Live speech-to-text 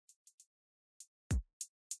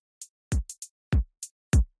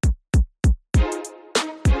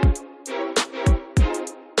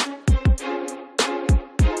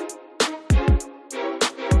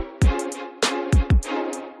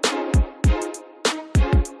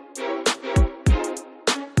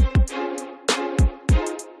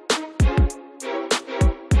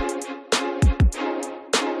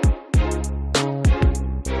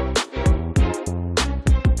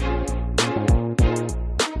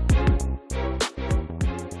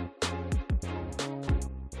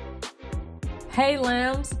Hey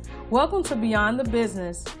lambs, welcome to Beyond the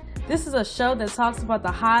Business. This is a show that talks about the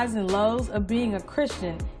highs and lows of being a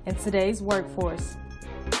Christian in today's workforce.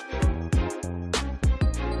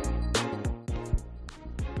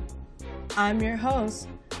 I'm your host,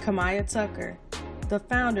 Kamaya Tucker, the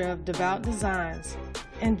founder of Devout Designs,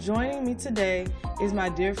 and joining me today is my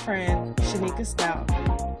dear friend, Shanika Stout.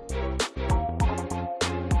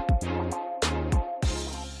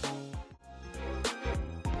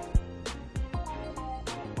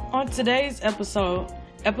 On today's episode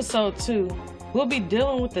 2, we'll be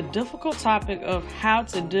dealing with the difficult topic of how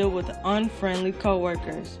to deal with unfriendly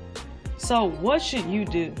coworkers. So what should you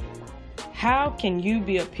do? How can you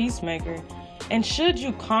be a peacemaker? And should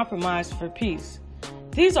you compromise for peace?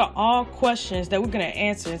 These are all questions that we're going to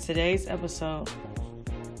answer in today's episode.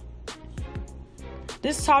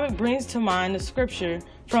 This topic brings to mind the scripture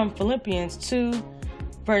from Philippians 2,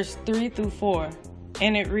 verse 3 through 4,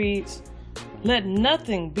 and it reads, "Let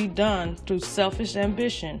nothing be done through selfish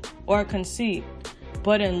ambition or conceit,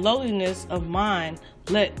 but in lowliness of mind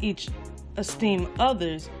let each esteem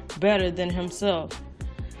others better than himself.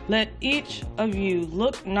 Let each of you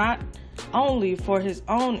look not only for his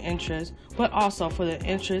own interest, but also for the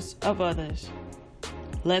interests of others."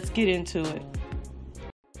 Let's get into it.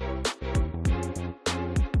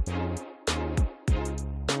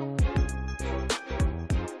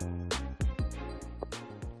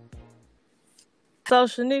 So,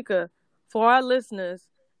 Shanika, for our listeners,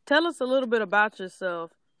 tell us a little bit about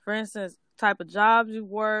yourself. For instance, type of jobs you've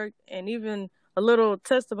worked, and even a little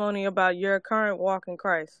testimony about your current walk in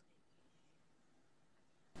Christ.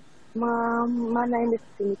 My name is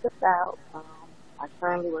Shanika Stout. I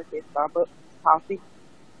currently work at Starbucks Coffee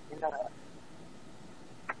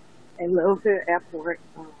in Littlefield Airport.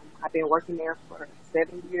 I've been working there for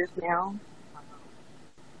 7 years now.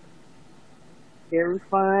 Very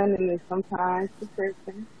fun and then sometimes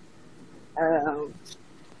depressing. My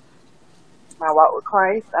walk with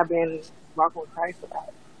Christ, I've been walking with Christ for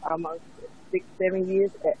about almost 6-7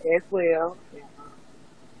 years as well. It's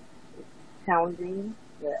challenging,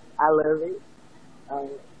 but I love it.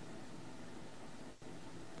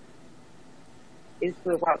 It's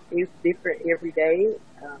different every day.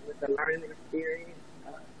 It's a learning experience.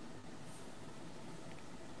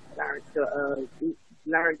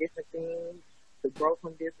 Learn different things, to grow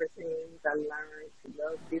from different things. I learned to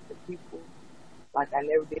love different people like I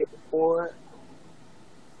never did before.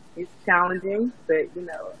 It's challenging, but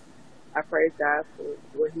I praise God for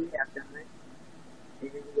what He has done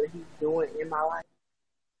and what He's doing in my life.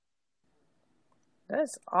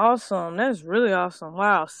 That's awesome. That's really awesome.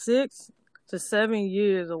 Wow, 6 to 7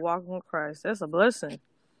 years of walking with Christ. That's a blessing.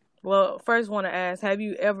 Well, first I want to ask, have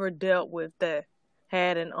you ever dealt with that?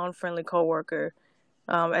 Had an unfriendly coworker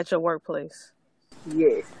at your workplace?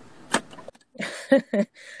 Yes.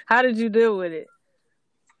 How did you deal with it?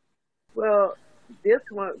 Well, this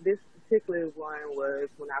particular one was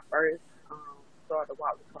when I first started to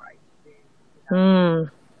walk with Christ.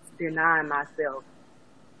 And, denying myself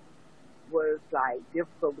was like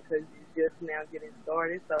difficult because you're just now getting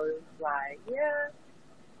started. So it was like,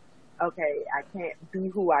 okay, I can't be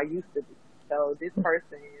who I used to be. So this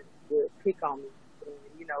person would pick on me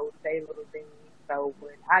and say little things. So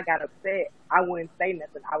when I got upset, I wouldn't say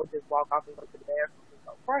nothing. I would just walk off and go to the bathroom and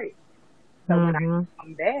go pray. So when I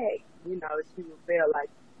come back, she would feel like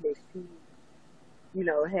that she,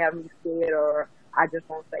 have me scared or I just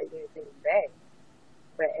won't say anything back.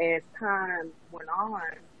 But as time went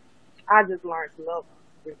on, I just learned to love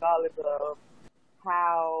her, regardless of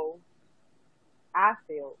how I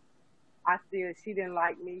felt. She didn't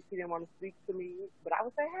like me. She didn't want to speak to me. But I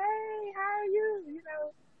would say, hey, how are you?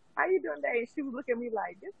 How you doing today? And she would look at me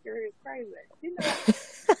like, this girl is crazy.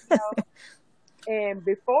 And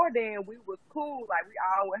before then, we was cool. Like, we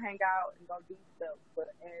all would hang out and go do stuff. But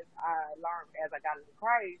as I got into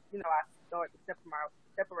Christ, I started to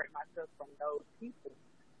separate myself from those people.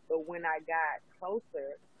 But when I got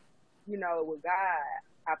closer, with God,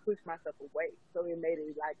 I pushed myself away. So it made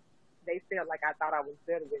it like, they felt like I thought I was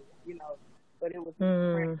better than them, But it was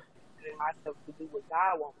in myself to do what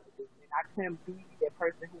God wanted me to do. And I couldn't be that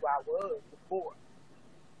person who I was before.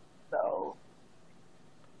 So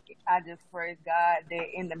I just praise God that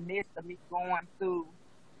in the midst of me going through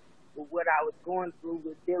what I was going through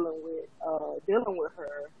with dealing with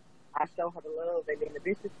her, I showed her the love. And then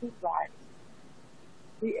eventually she's like,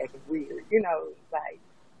 she acting weird, like,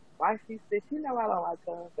 why she said, I don't like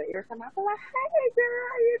her. But every time I feel like, hey girl,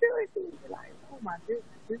 how you doing? She would be like, oh my goodness,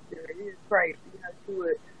 this girl is crazy. She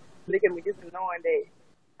would look at me just knowing that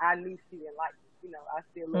I knew she didn't like me. I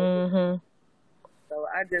still love her. So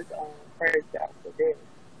I just praise God for that.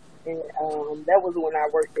 and that was when I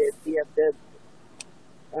worked at CFW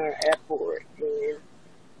airport,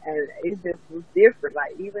 and it just was different.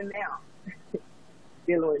 Like even now,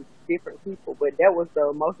 dealing with different people, but that was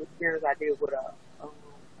the most experience I did with a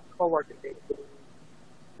coworker that didn't,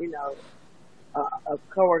 you know, a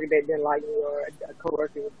coworker that didn't like me, or a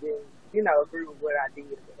coworker that didn't, agree with what I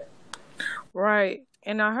did. Right.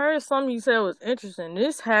 And I heard something you said was interesting.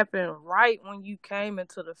 This happened right when you came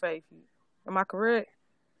into the faith. Am I correct?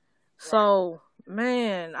 Right. So,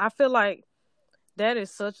 man, I feel like that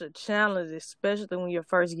is such a challenge, especially when you're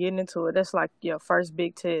first getting into it. That's like your first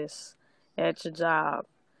big test at your job.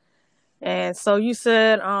 And so you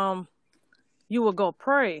said you would go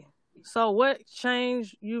pray. So what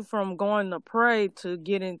changed you from going to pray to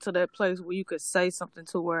getting to that place where you could say something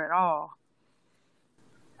to her at all?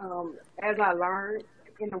 As I learned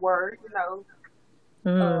in the Word,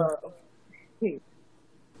 Mm. uh,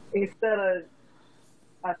 instead of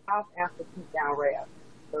a soft answer, keep down rap.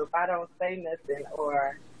 So if I don't say nothing,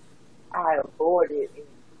 or I avoid it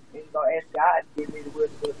and go ask God to give me the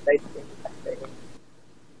wisdom to say things like that,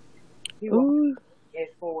 He will. Ooh. And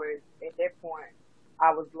for at that point,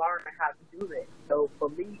 I was learning how to do that. So for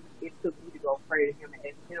me, it took me to go pray to Him and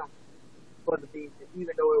ask Him for the vision,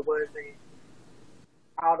 even though it wasn't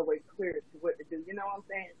all the way clear to what to do. You know what I'm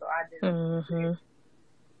saying? So I just Mm-hmm.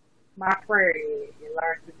 my prayer and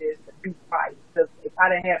learned to just be quiet. Because if I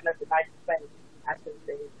didn't have nothing nice to say, I couldn't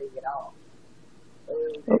say anything at all. So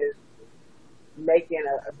it was just making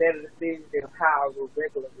a better decision than how I would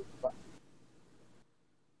regularly respond.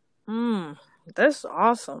 That's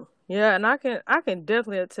awesome. Yeah, and I can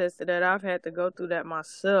definitely attest to that. I've had to go through that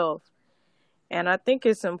myself. And I think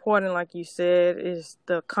it's important, like you said, is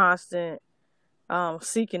the constant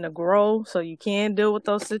seeking to grow so you can deal with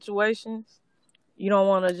those situations. You don't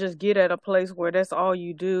want to just get at a place where that's all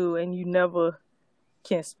you do and you never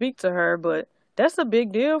can speak to her. But that's a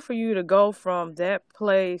big deal for you to go from that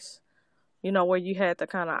place, where you had to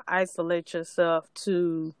kind of isolate yourself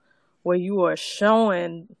to where you are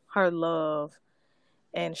showing her love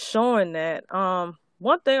and showing that.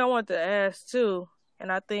 One thing I want to ask too,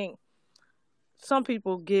 and I think some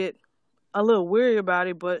people get a little weary about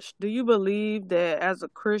it, but do you believe that as a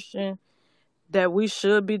Christian that we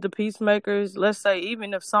should be the peacemakers? Let's say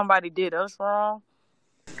even if somebody did us wrong.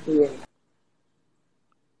 Yeah.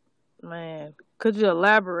 Man, could you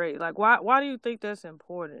elaborate? Like, why do you think that's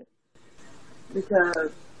important?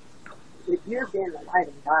 Because if you're being the light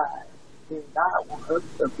of God, then God wants us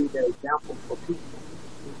to be the example for people.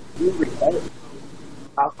 If you react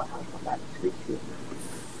off of how somebody treats you,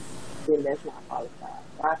 then that's not qualified.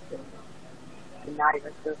 God said, deny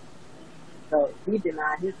yourself. So He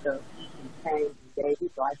denied Himself and came and gave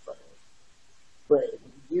His life for us. But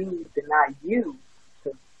you deny you,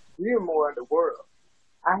 because we're more of the world.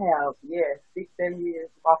 I have, 6-7 years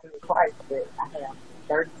walking in Christ, but I have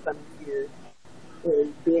 30-some years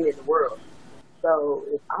in being in the world. So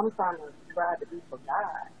if I'm trying to try to be for God,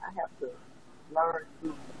 I have to learn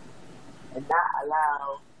to and not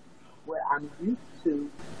allow what I'm used to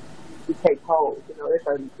take hold.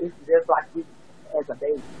 It's just like you as a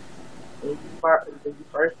baby. When you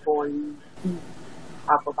first born, you eat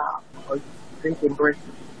off of mouth or you drinking breast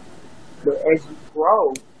milk. But as you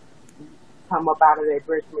grow, you come up out of that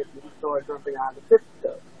breast milk and you start drinking out of the sippy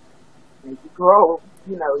stuff. As you grow,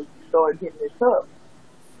 you start getting this up.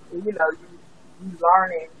 And, you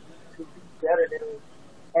learning to be better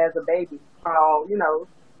than as a baby. Crawl,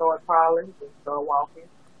 start crawling and start walking.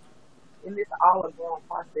 And it's all a growing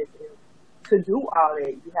process. And to do all that,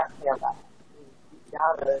 you have to have God. You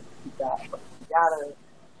gotta keep God first. You gotta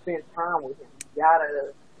spend time with Him. You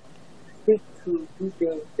gotta seek to do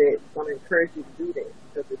things that's gonna encourage you to do that.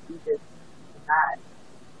 Because if you just not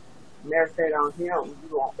meditate on Him,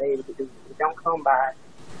 you won't be able to do it. It don't come by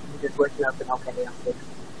you just waking up and okay,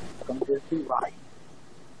 I'm just do right.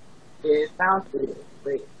 It sounds good,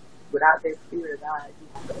 but without that spirit of God, you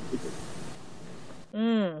won't be able to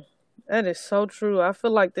do it. That is so true. I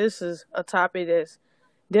feel like this is a topic that's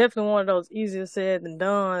definitely one of those easier said than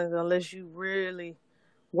done unless you really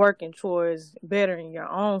working towards bettering your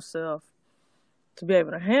own self to be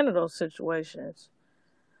able to handle those situations.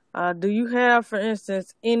 Do you have, for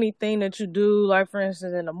instance, anything that you do, like for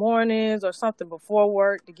instance in the mornings or something before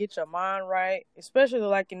work to get your mind right, especially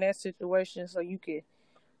like in that situation so you could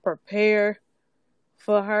prepare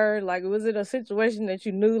for her? Like, was it a situation that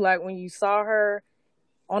you knew like when you saw her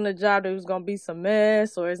on the job there was going to be some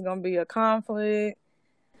mess or it's going to be a conflict?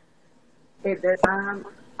 At that time,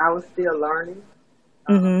 I was still learning.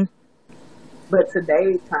 Mm-hmm. But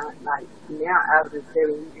today's time, like now, after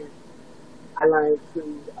 7 years, I learned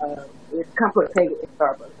to, it's complicated at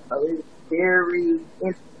Starbucks, so it's very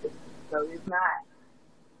interesting. So it's not,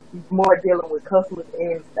 it's more dealing with customers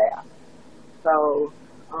and staff. So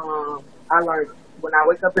I learned when I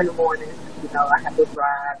wake up in the morning, I have to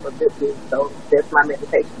drive a bit, so that's my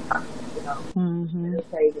meditation time, Mm-hmm.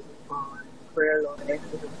 meditating on prayer, Lord,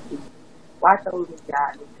 asking Him to watch over me,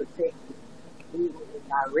 guide me, protect me, lead me, and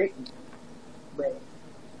direct me, but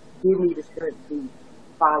give me the strength to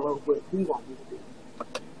follow what He wants me to do.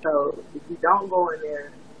 So if you don't go in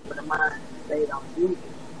there with a mind state on duty,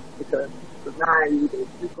 because the mind you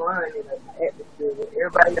keep running in an atmosphere where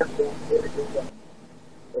everybody else doing everything else.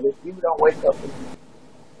 But if you don't wake up and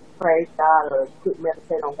praise God or quit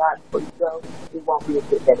meditate on God before you go, it won't be a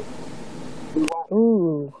good day.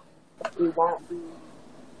 Ooh. It won't be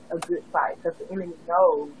a good fight because the enemy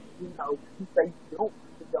knows, you say you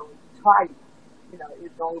don't, try it.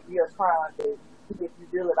 It's going to be a trial that see if you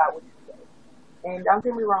feel about what you say. And don't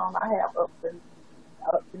get me wrong, I have ups and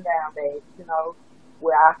down days,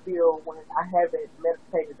 where I feel when I haven't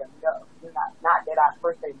meditated enough. Not that I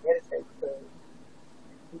first say meditate because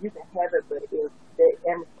you can have it, but if that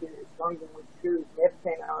atmosphere is stronger with you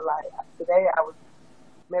meditating on, like today I was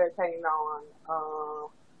meditating on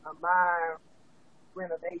a mind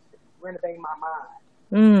renovating my mind,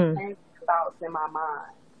 changing thoughts in my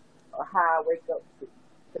mind, or how I wake up to.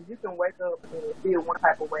 Because you can wake up and feel one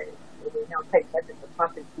type of way, and then don't take nothing for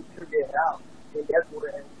something to trigger it out. And that's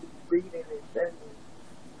where reading and studying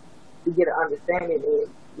to get an understanding and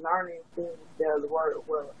learning things that the word,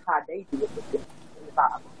 how they do it in the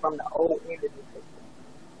Bible from the old end of the system.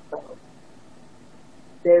 So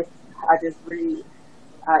I just read.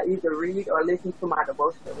 I either read or listen to my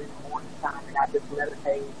devotional in the morning time, and I just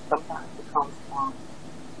meditate. Sometimes it comes from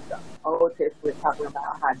the Old Testament talking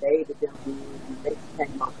about how David them did, and they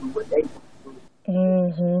came up with what they want to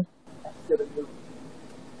do. To the new.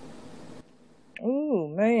 Oh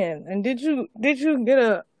man! And did you get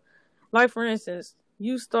a, like, for instance,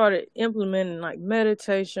 you started implementing like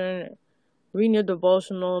meditation, reading your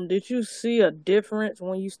devotional? Did you see a difference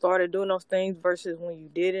when you started doing those things versus when you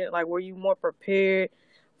didn't? Like, were you more prepared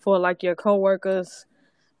for like your coworkers,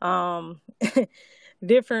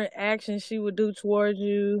 different actions she would do towards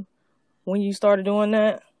you when you started doing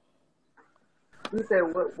that? You said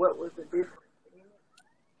what was the difference?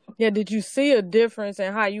 Yeah, did you see a difference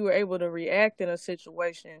in how you were able to react in a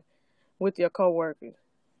situation with your coworkers?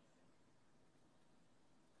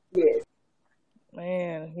 Yes.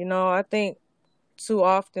 Man, I think too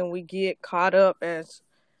often we get caught up as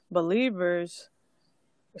believers,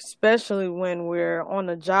 especially when we're on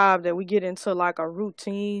a job, that we get into like a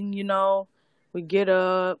routine. We get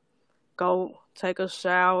up, go take a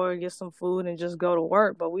shower, get some food, and just go to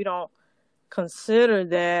work. But we don't consider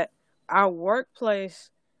that our workplace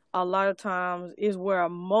a lot of times is where a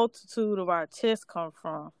multitude of our tests come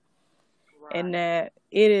from. Right. And that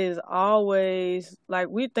it is always like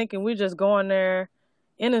we're thinking we're just going there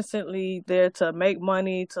innocently there to make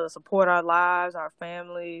money, to support our lives, our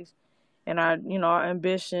families, and our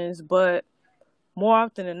ambitions. But more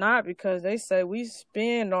often than not, because they say we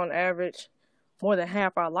spend on average more than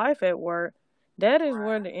half our life at work, that is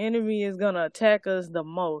where the enemy is going to attack us the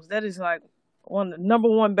most. That is like number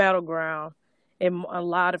one battleground in a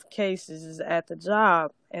lot of cases is at the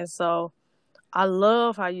job. And so I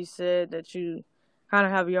love how you said that you kind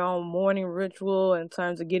of have your own morning ritual in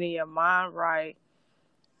terms of getting your mind right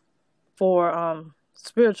for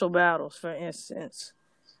spiritual battles, for instance.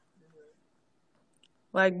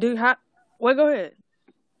 Like, go ahead.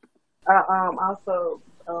 Also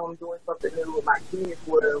doing something new with my kids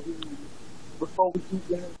where before we eat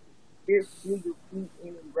any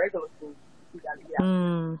regular food, we got to get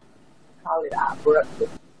out. Call it our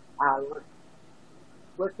breakfast, our lunch.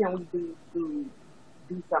 What can we do to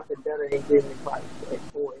do something better than giving Christ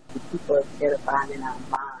for it to keep us edifying in our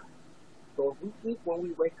mind? So if we eat when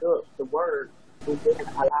we wake up the word, we then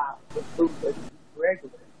allow the food to be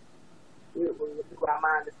regular. It will do our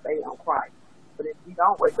mind to stay on Christ. But if you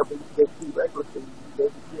don't wake up and you just eat regular food,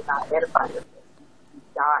 you're not edifying yourself.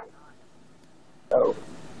 You're dying. So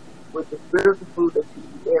with the spiritual food that you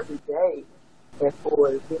eat every day, as far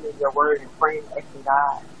as getting your word and praying, asking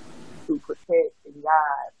God to protect and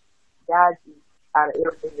guide you out of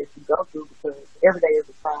everything that you go through, because every day is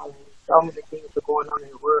a trial and so many things are going on in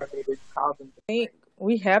the world that is causing. I think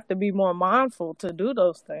we have to be more mindful to do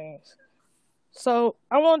those things. So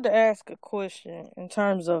I wanted to ask a question in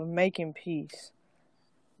terms of making peace.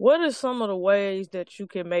 What are some of the ways that you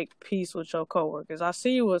can make peace with your coworkers? I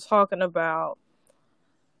see you was talking about,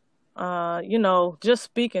 just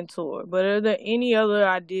speaking to her. But are there any other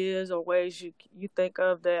ideas or ways you think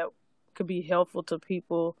of that could be helpful to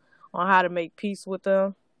people on how to make peace with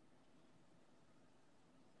them?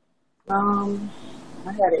 I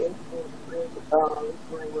had an incident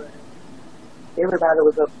where everybody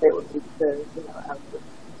was upset with me because, I was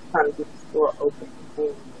trying to get the store open.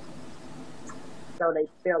 And so they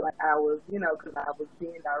felt like I was, because I was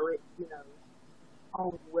being direct,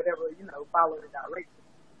 on whatever, following the directions.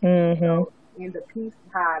 Mm-hmm. So in the piece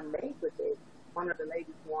how I made with it, one of the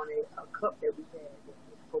ladies wanted a cup that we had that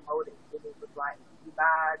was promoted, and it was like, you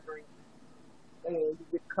buy a drink and you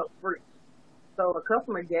get cup free. So a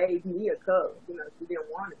customer gave me a cup, she didn't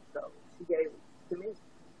want it, so she gave it to me.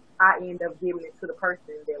 I ended up giving it to the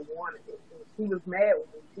person that wanted it. And she was mad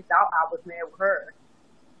with me. She thought I was mad with her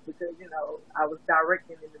because, I was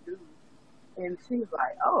directing in the dude. And she was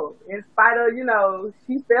like, oh, in spite of,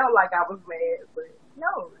 she felt like I was mad, but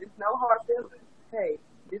no, it's no hard feelings. Hey,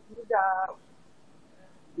 this is a job.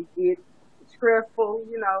 We get stressful,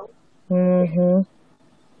 Mm-hmm.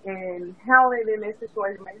 and handling it in that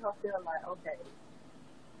situation made her feel like, okay,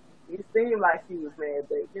 it seemed like she was mad,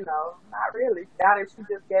 but, not really. Now that she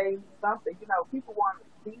just gave me something, people want to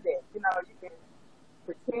see that. You can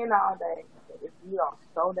pretend all day, but if you don't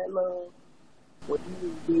show that love, when you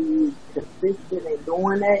be consistent in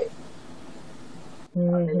doing that,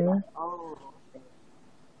 Mm-hmm. like, oh, okay.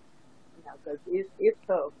 Because it's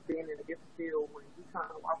tough being in a different field when you trying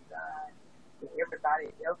to walk God and everybody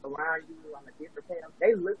else around you on a different path.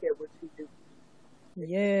 They look at what you do.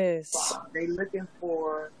 Yes. They looking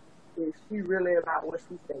for, is she really about what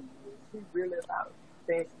she says? Is she really about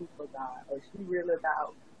saying she's for God? Or is she really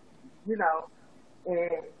about,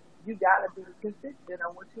 and you got to be consistent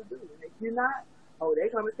on what you do. And if you're not, they're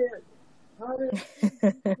going to tell you.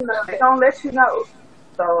 They're going to let you know.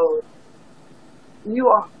 So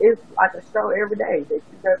it's like a show every day that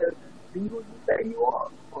you got to be who you say you are,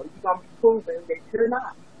 or you're going to be proven that you're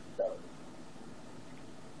not. So,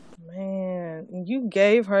 Man, you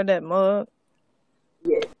gave her that mug.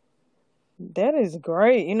 yeah. That is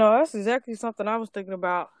great. That's exactly something I was thinking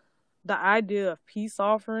about. The idea of peace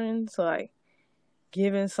offerings, like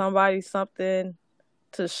giving somebody something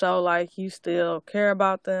to show like you still care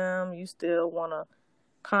about them, you still want to,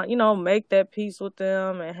 make that peace with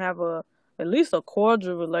them and have at least a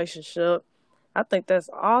cordial relationship. I think that's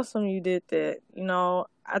awesome you did that.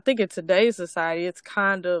 I think in today's society, it's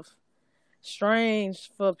kind of strange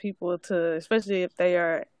for people to, especially if they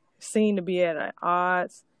are seen to be at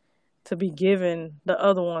odds, to be giving the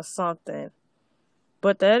other one something.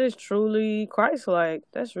 But that is truly Christ-like.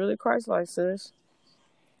 That's really Christ-like, sis.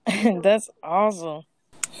 That's awesome.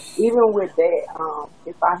 Even with that,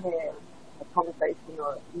 if I had a conversation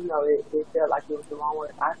or, it felt like it was the wrong way,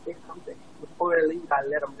 if I said something before they leave, I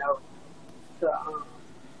let them know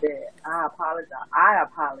that I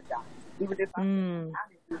apologize. Even if I didn't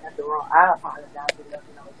do nothing wrong, I apologize and let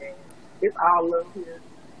them know that it's all love here.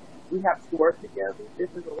 We have to work together. This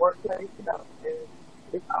is a workplace, and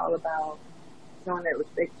it's all about showing that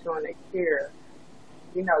respect, showing that care,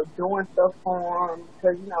 doing stuff for them.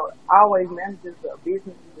 Because, always managers of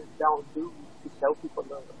businesses don't do to show people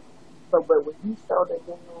love. So, but when you show that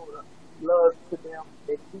genuine love to them,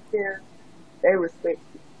 that you care, they respect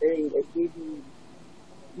you. They give you,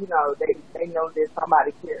 they know that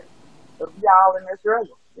somebody cares. So we all in this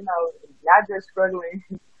struggle, not just struggling.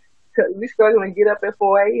 We struggle to get up at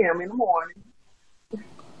 4 a.m. in the morning.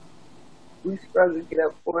 We struggle to get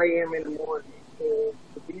up 4 a.m. in the morning. And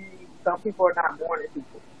some people are not morning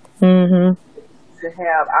people. Mm-hmm. To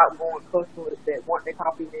have outgoing customers that want their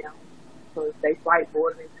coffee now, so if they flight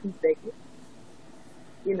more than 2 seconds,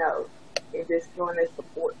 and just showing their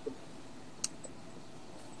support to them.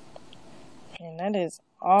 And that is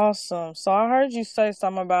awesome. So I heard you say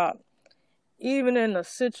something about even in a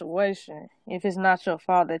situation, if it's not your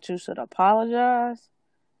fault, that you should apologize.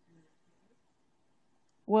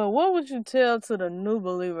 Well, what would you tell to the new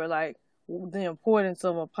believer, like the importance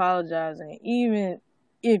of apologizing, even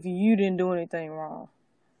if you didn't do anything wrong?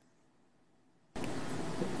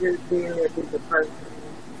 Just being there to the person,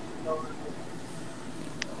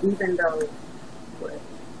 even though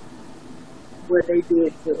what they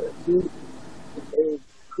did to you, they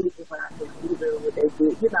crucified them, even what they did,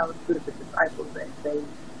 to the disciples that they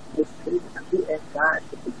asked God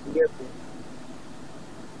to forgive them,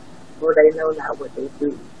 for they know not what they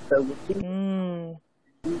do. So with you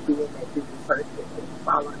being that different person and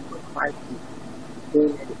following what Christ is,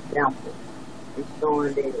 being an example, and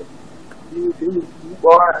showing that you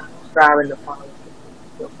are striving to follow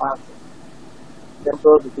your Father. Your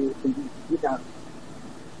brother did for you,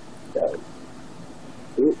 So,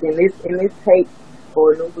 and this takes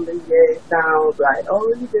For a new belief, yeah, it sounds like,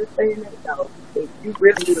 oh, you just saying that. No, if you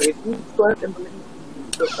really do, if you trust and believe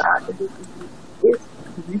so God can do for you, it's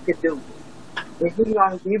you can do it. If He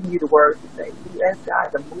gonna give you the words to say, you ask God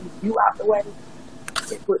to move you out the way.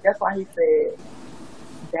 That's why He said,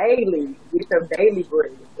 daily, get your daily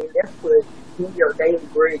bread, and that's what do your daily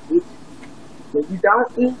bread with you. When you don't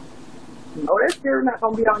eat, you know that spirit not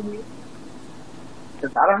gonna be on you.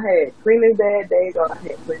 Because I done had plenty bad days, or I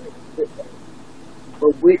had plenty good days.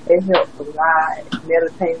 But with the help of God,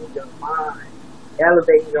 meditating your mind,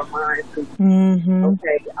 elevating your mind to,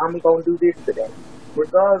 okay, I'm going to do this today.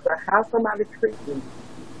 Regardless of how somebody treats me,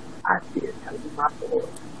 I still got to do my part.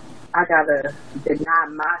 I got to deny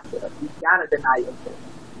myself. You got to deny yourself.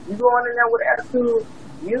 You going in there with attitude,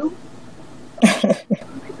 you.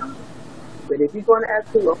 But if you're going to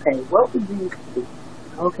attitude, okay, what would you do?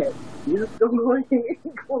 Okay, you just go ahead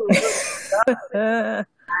and go look God. I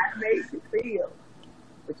made you feel.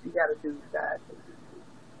 But you got to do God.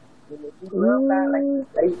 And if you love God like you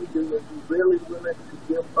say you do, and you really willing to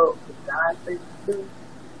give up what God says you do,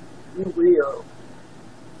 you will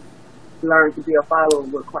learn to be a follower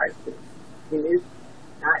of what Christ says. And it's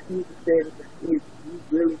not easy to say it, you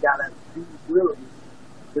really got to be willing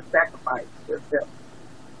to sacrifice yourself.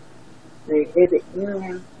 And at the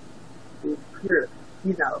end, it's pure.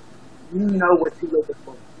 You know what you're looking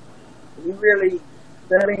for. You really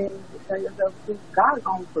studying to tell yourself, God is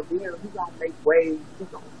going to reveal. He's going to make ways. He's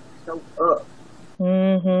going to show up.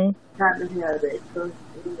 Trying to have that trust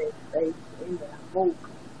in that faith, in that hope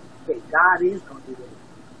that God is going to do it.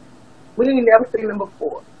 We ain't never seen him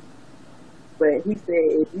before. But he said,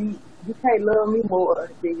 if you can't love me more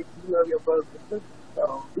than if you love your brothers and sisters.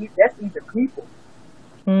 So that's even people.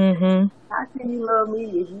 How can you love me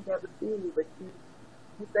if you never see me, but you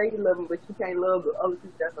say you love me, but you can't love the other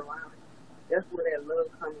people that's around you? That's where that love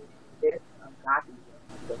comes in. That's agape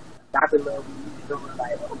love. Agape love when you feeling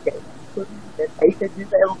like, okay, that patience you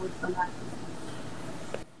have with somebody.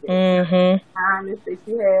 The kindness that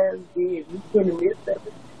you have, you can miss of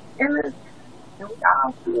it. And we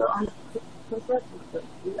all feel constructive stuff.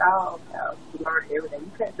 We all have to learn every day.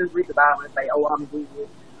 You can't just read the Bible and say, oh, I'm good.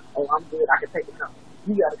 Oh, I'm good. I can take it home.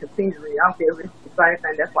 You got to continue to read. I don't care if it's the same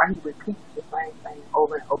thing. That's why he repeats the same thing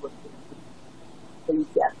over and over again. So you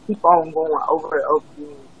got to keep on going over and over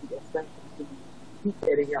again to that something to keep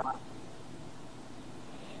that in your life.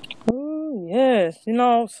 Yes.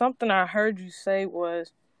 Something I heard you say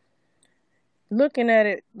was looking at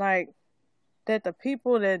it like that the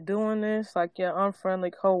people that doing this, like your unfriendly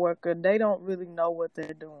coworker, they don't really know what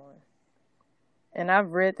they're doing. And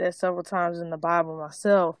I've read that several times in the Bible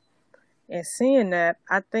myself. And seeing that,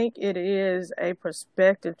 I think it is a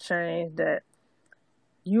perspective change that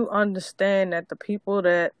you understand that the people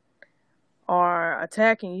that are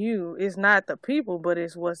attacking you is not the people, but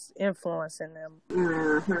it's what's influencing them.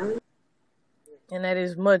 And that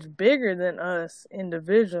is much bigger than us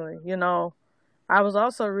individually. I was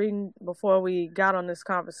also reading before we got on this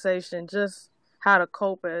conversation just how to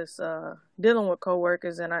cope as dealing with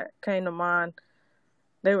coworkers, and it came to mind.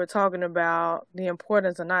 They were talking about the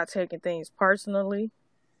importance of not taking things personally.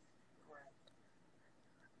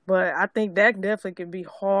 But I think that definitely can be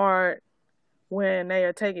hard when they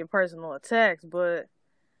are taking personal attacks. But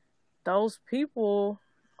those people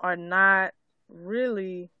are not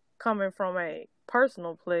really coming from a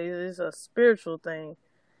personal place. It's a spiritual thing.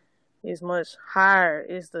 It's much higher.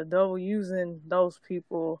 It's the devil using those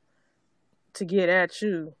people to get at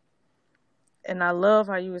you. And I love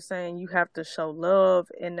how you were saying you have to show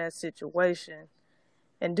love in that situation.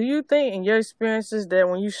 And do you think in your experiences that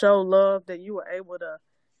when you show love that you were able to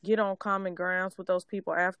get on common grounds with those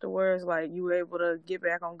people afterwards? Like you were able to get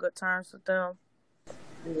back on good terms with them?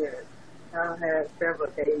 Yes. I had several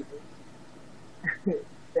occasions.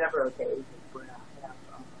 Several occasions where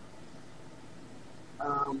I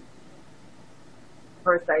have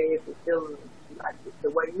per se if it's feeling like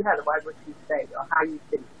the way you have to watch what you say or how you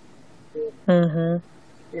think. And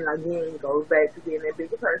again, it goes back to being that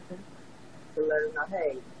bigger person to let them know,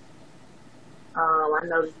 hey, I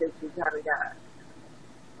noticed that you kind of got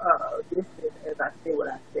distance as I said what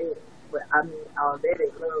I said. But I mean, all that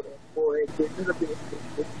is love and for it. This is a business.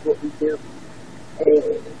 This is what we do.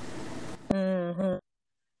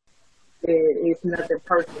 And it's nothing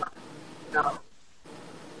personal,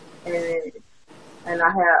 And I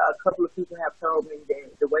had a couple of people have told me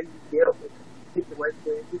that the way you dealt with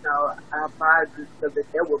situations, I applaud you because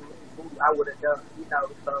if that was me, I would have done,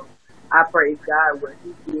 So I praise God where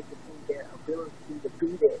He gives me that ability to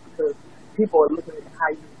do that because people are looking at how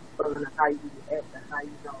you feel and how you act and how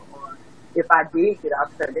you know. Or if I did get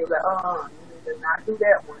upset, they're like, you need to not do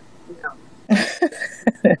that one,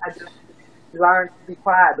 learn to be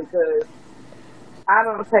quiet because I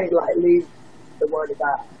don't take lightly the word of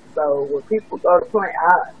God. So when people go to point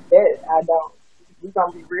out that I don't, we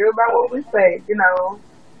gonna be real about what we say, you know.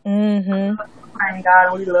 Mhm. Claim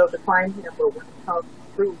God and we love to claim Him, but when it comes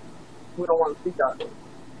to truth, we don't want to speak on it.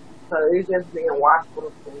 So it's just being watchful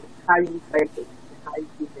of how you say it and how you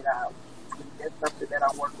keep it out. And that's something that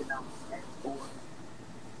I'm working on and for.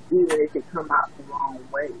 Even if it come out the wrong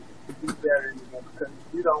way, to be better than that because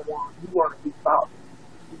you want to be faultless.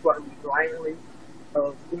 You want to be blameless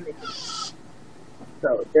of anything.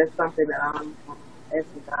 So that's something that I'm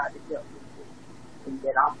asking God to help me with and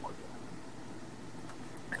that I'm working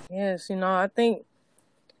on. Yes, I think,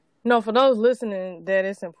 for those listening, that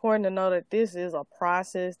it's important to know that this is a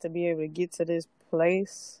process to be able to get to this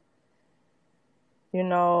place.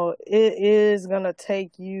 It is going to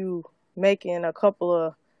take you making a couple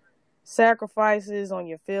of sacrifices on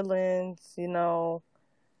your feelings,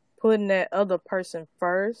 putting that other person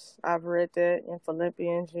first. I've read that in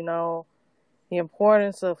Philippians, the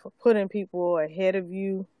importance of putting people ahead of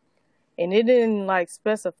you. And it didn't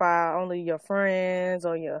specify only your friends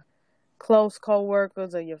or your close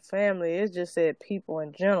co-workers or your family. It just said people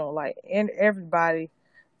in general, and everybody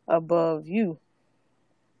above you.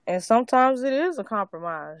 And sometimes it is a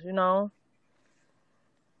compromise,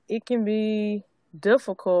 It can be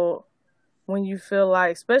difficult when you feel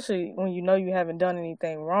like, especially when you know you haven't done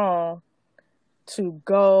anything wrong, to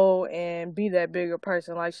go and be that bigger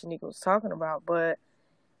person like Shanika was talking about. But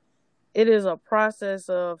it is a process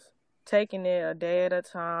of taking it a day at a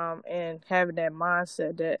time and having that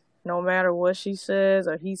mindset that no matter what she says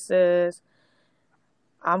or he says,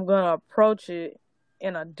 I'm going to approach it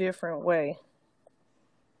in a different way.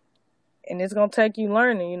 And it's going to take you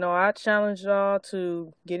learning. I challenge y'all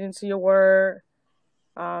to get into your word,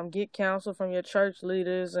 get counsel from your church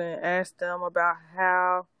leaders and ask them about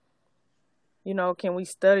how, can we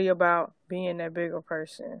study about being that bigger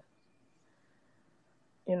person.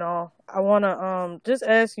 I want to just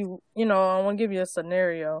ask you, I want to give you a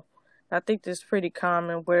scenario. I think this is pretty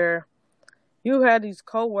common where you have these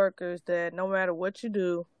coworkers that no matter what you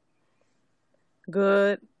do,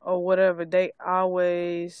 good or whatever, they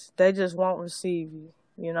just won't receive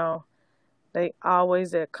you, They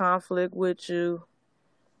always at conflict with you.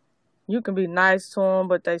 You can be nice to them,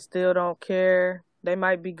 but they still don't care. They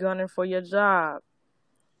might be gunning for your job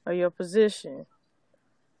or your position.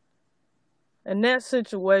 In that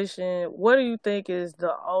situation, what do you think is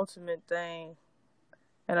the ultimate thing?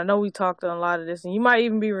 And I know we talked on a lot of this, and you might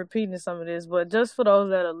even be repeating some of this, but just for those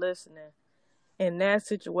that are listening, in that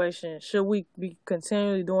situation, should we be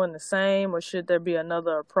continually doing the same, or should there be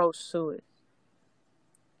another approach to it?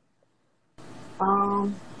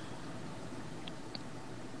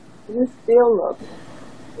 We still love them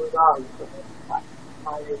regardless of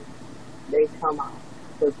how they come out.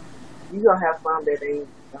 Because you're going to have some that they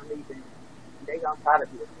going to try to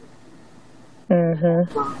be a good.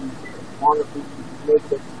 Mm-hmm. Want to be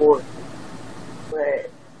negative for it. But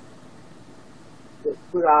to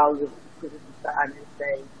put all this to the side and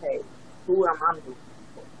say, hey, who am I doing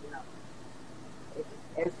for?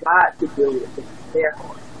 It's God to deal with it. Their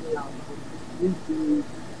heart. You do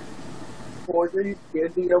cordial, you still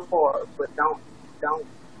do your part, but don't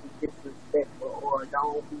be disrespectful or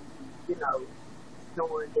don't be,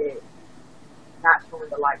 showing that, not showing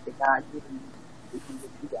the light that God gives you to do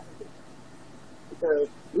what you got to do. Because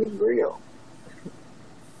it's real.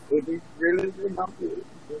 It is really, really not good.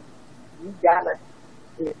 You gotta,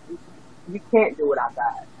 you can't do without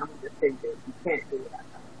God. I'm just saying that you can't do without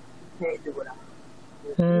God. You can't do without God.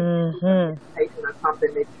 Mm-hmm. Taking on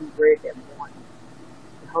something that you read that morning.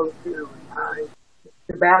 The Holy Spirit reminds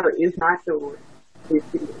the battle is not yours, it's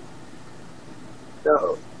his.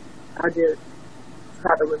 So I just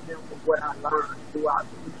try to remember what I learned throughout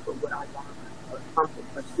the week, or what I learned, or something,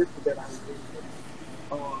 a scripture that I read,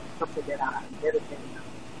 or something that I meditated on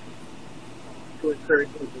to encourage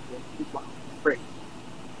me to just keep on praying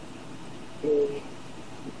and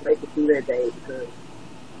make it through that day, because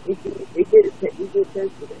it gets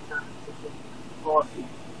tested at times. It gets hard.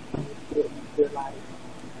 You feel like,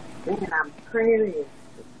 man, I'm praying and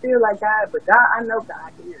feel like God, but God, I know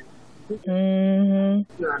God hears.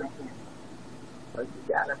 Mm-hmm. You're on a hand. But you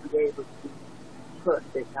gotta be able to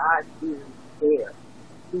trust that God is there.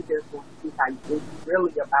 He just wants to see how you do. It's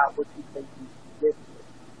really about what you think you live with.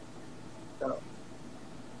 So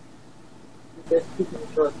you just keep on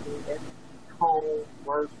trusting at home,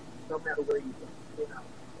 work, no matter where you go.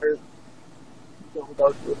 Where you're gonna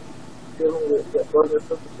go through dealing with your brother or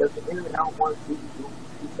sister, because the enemy don't want to see you doing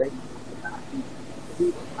what you say you want to not. He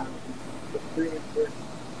will find you. The experience,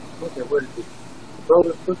 what is it?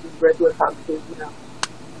 brothers, sisters, regular talk to, you know.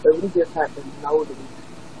 But we just have to know that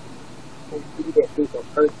and be that bigger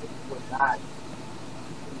person with God.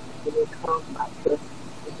 And it comes by trust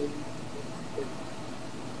and belief and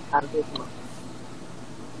out of His mind.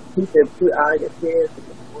 He said, put all your cares in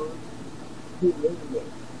the one. He needs it.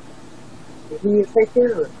 And He will take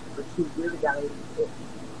care of it. But she really got to leave it.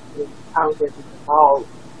 And I was just involved.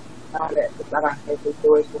 All that, because I had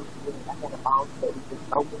situations where I had a boss that was just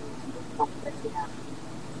so mean and something that could happen.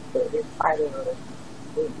 But in spite of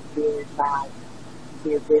it being inside,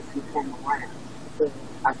 he eventually came around. So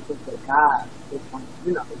I think that God is going to,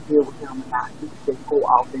 you know, deal with him and not just go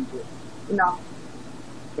off and just, you know,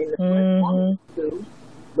 in the first moment too.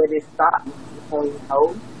 But it stopped me because,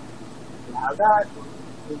 no, now God,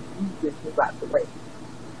 and you just move out the way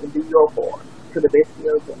and do your part to the best of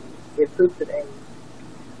your ability. It took today.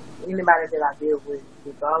 Anybody that I deal with,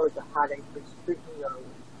 regardless of how they treat me or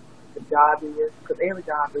the job is, because every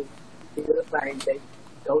job is the same. They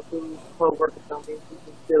go through co-work or something, you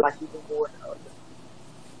can feel like you can more than others.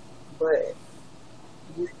 But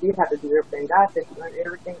you still have to do everything. God said you learn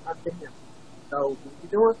everything unto Him. So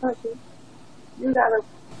when you're doing something, you gotta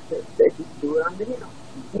that you do it unto Him.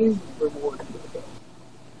 He's rewarded for that.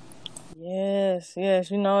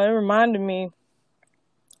 Yes. You know, it reminded me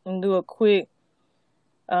and do a quick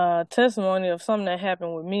testimony of something that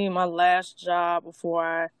happened with me, my last job before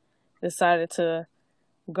I decided to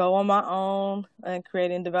go on my own and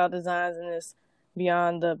create and develop designs in this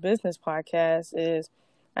Beyond the Business podcast. Is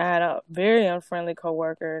I had a very unfriendly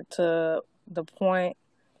coworker to the point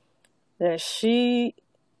that she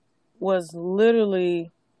was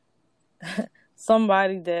literally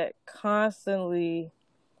somebody that constantly,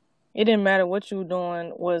 it didn't matter what you were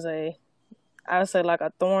doing, was I would say like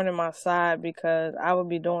a thorn in my side, because I would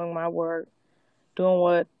be doing my work, doing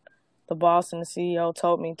what the boss and the CEO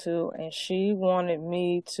told me to, and she wanted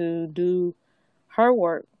me to do her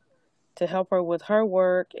work, to help her with her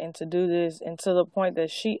work and to do this, and to the point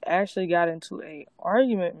that she actually got into an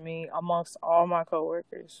argument with me amongst all my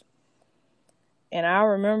coworkers. And I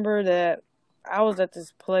remember that I was at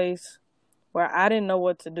this place where I didn't know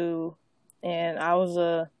what to do, and I was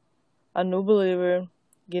a new believer,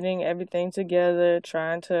 getting everything together,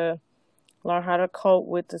 trying to learn how to cope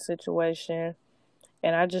with the situation.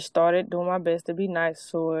 And I just started doing my best to be nice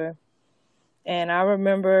to her. And I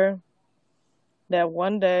remember that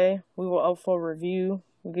one day we were up for review.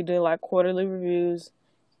 We could do like quarterly reviews.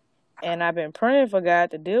 And I've been praying for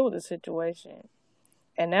God to deal with the situation.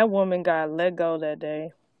 And that woman got let go that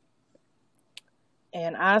day.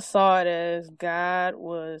 And I saw it as God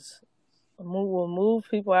will move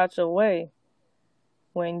people out your way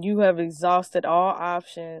when you have exhausted all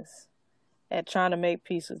options at trying to make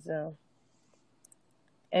peace with them.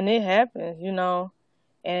 And it happens, you know.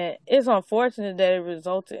 And it's unfortunate that it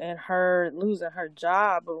resulted in her losing her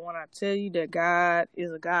job. But when I tell you that God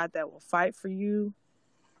is a God that will fight for you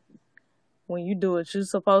when you do what you're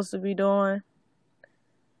supposed to be doing.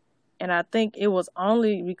 And I think it was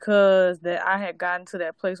only because that I had gotten to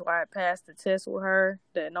that place where I had passed the test with her,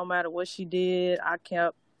 that no matter what she did, I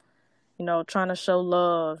kept, you know, trying to show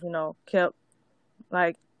love, you know, kept,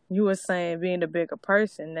 like you were saying, being the bigger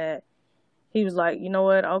person, that he was like, you know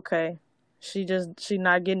what, okay, she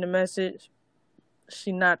not getting the message.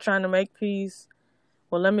 She not trying to make peace.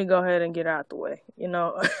 Well, let me go ahead and get out the way, you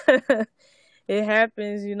know. It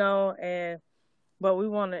happens, you know, but we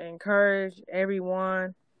want to encourage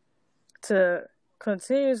everyone to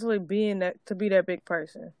continuously be that big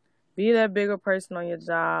person. Be that bigger person on your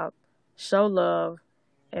job. Show love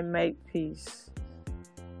and make peace.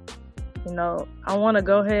 You know, I want to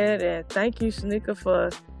go ahead and thank you, Shanika,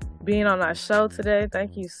 for being on our show today.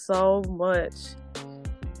 Thank you so much.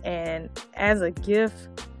 And as a gift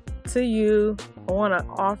to you, I want to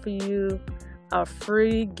offer you a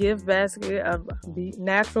free gift basket of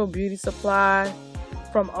natural beauty supply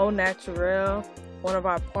from Au Naturel, one of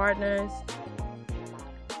our partners.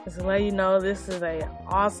 Just to let you know, this is an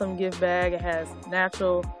awesome gift bag. It has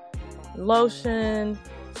natural lotion,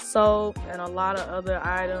 soap, and a lot of other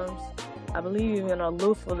items. I believe even a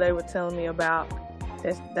loofah they were telling me about.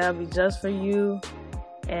 That'll be just for you.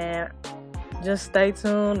 And just stay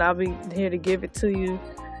tuned. I'll be here to give it to you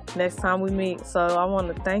next time we meet. So I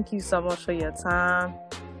want to thank you so much for your time.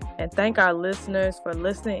 And thank our listeners for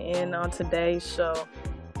listening in on today's show.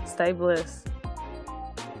 Stay blessed.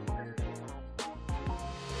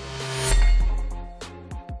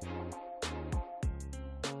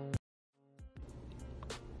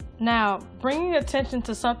 Now, bringing attention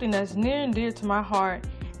to something that's near and dear to my heart,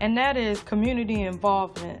 and that is community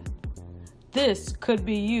involvement. This could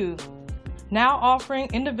be you. now offering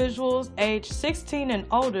individuals aged 16 and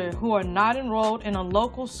older who are not enrolled in a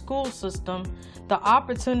local school system the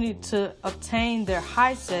opportunity to obtain their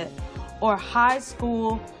HiSET or High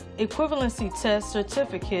School Equivalency Test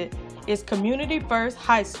certificate is Community First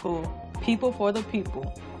High School, People for the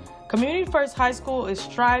People. Community First High School is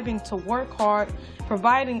striving to work hard,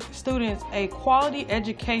 providing students a quality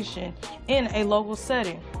education in a local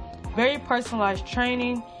setting, very personalized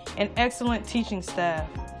training, and excellent teaching staff.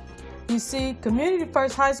 You see, Community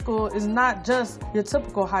First High School is not just your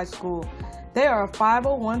typical high school. They are a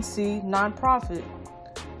 501c nonprofit.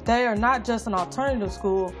 They are not just an alternative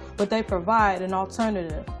school, but they provide an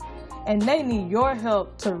alternative. And they need your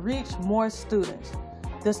help to reach more students.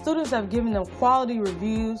 The students have given them quality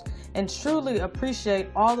reviews and truly appreciate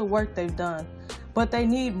all the work they've done, but they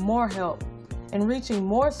need more help in reaching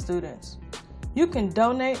more students. You can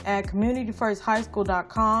donate at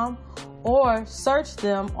communityfirsthighschool.com or search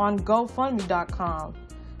them on GoFundMe.com.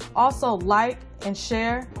 Also like and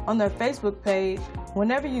share on their Facebook page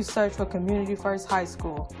whenever you search for Community First High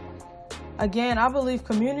School. Again, I believe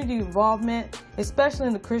community involvement, especially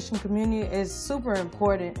in the Christian community, is super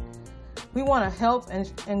important. We want to help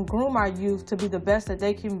and groom our youth to be the best that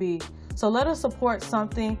they can be. So let us support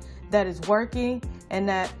something that is working and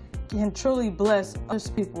that can truly bless us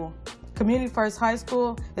people. Community First High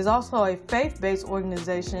School is also a faith-based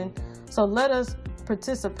organization, so let us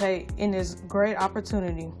participate in this great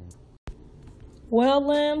opportunity. Well,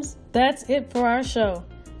 lambs, that's it for our show.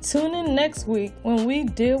 Tune in next week when we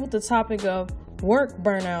deal with the topic of work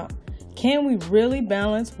burnout. Can we really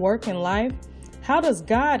balance work and life? How does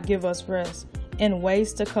God give us rest and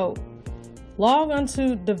ways to cope? Log on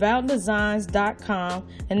to devoutdesigns.com,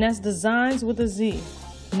 and that's designs with a Z,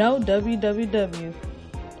 no www.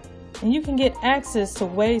 And you can get access to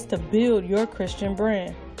ways to build your Christian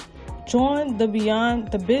brand. Join the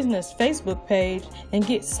Beyond the Business Facebook page and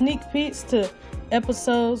get sneak peeks to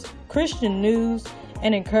episodes, Christian news,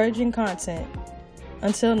 and encouraging content.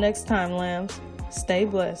 Until next time, lambs, stay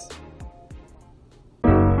blessed.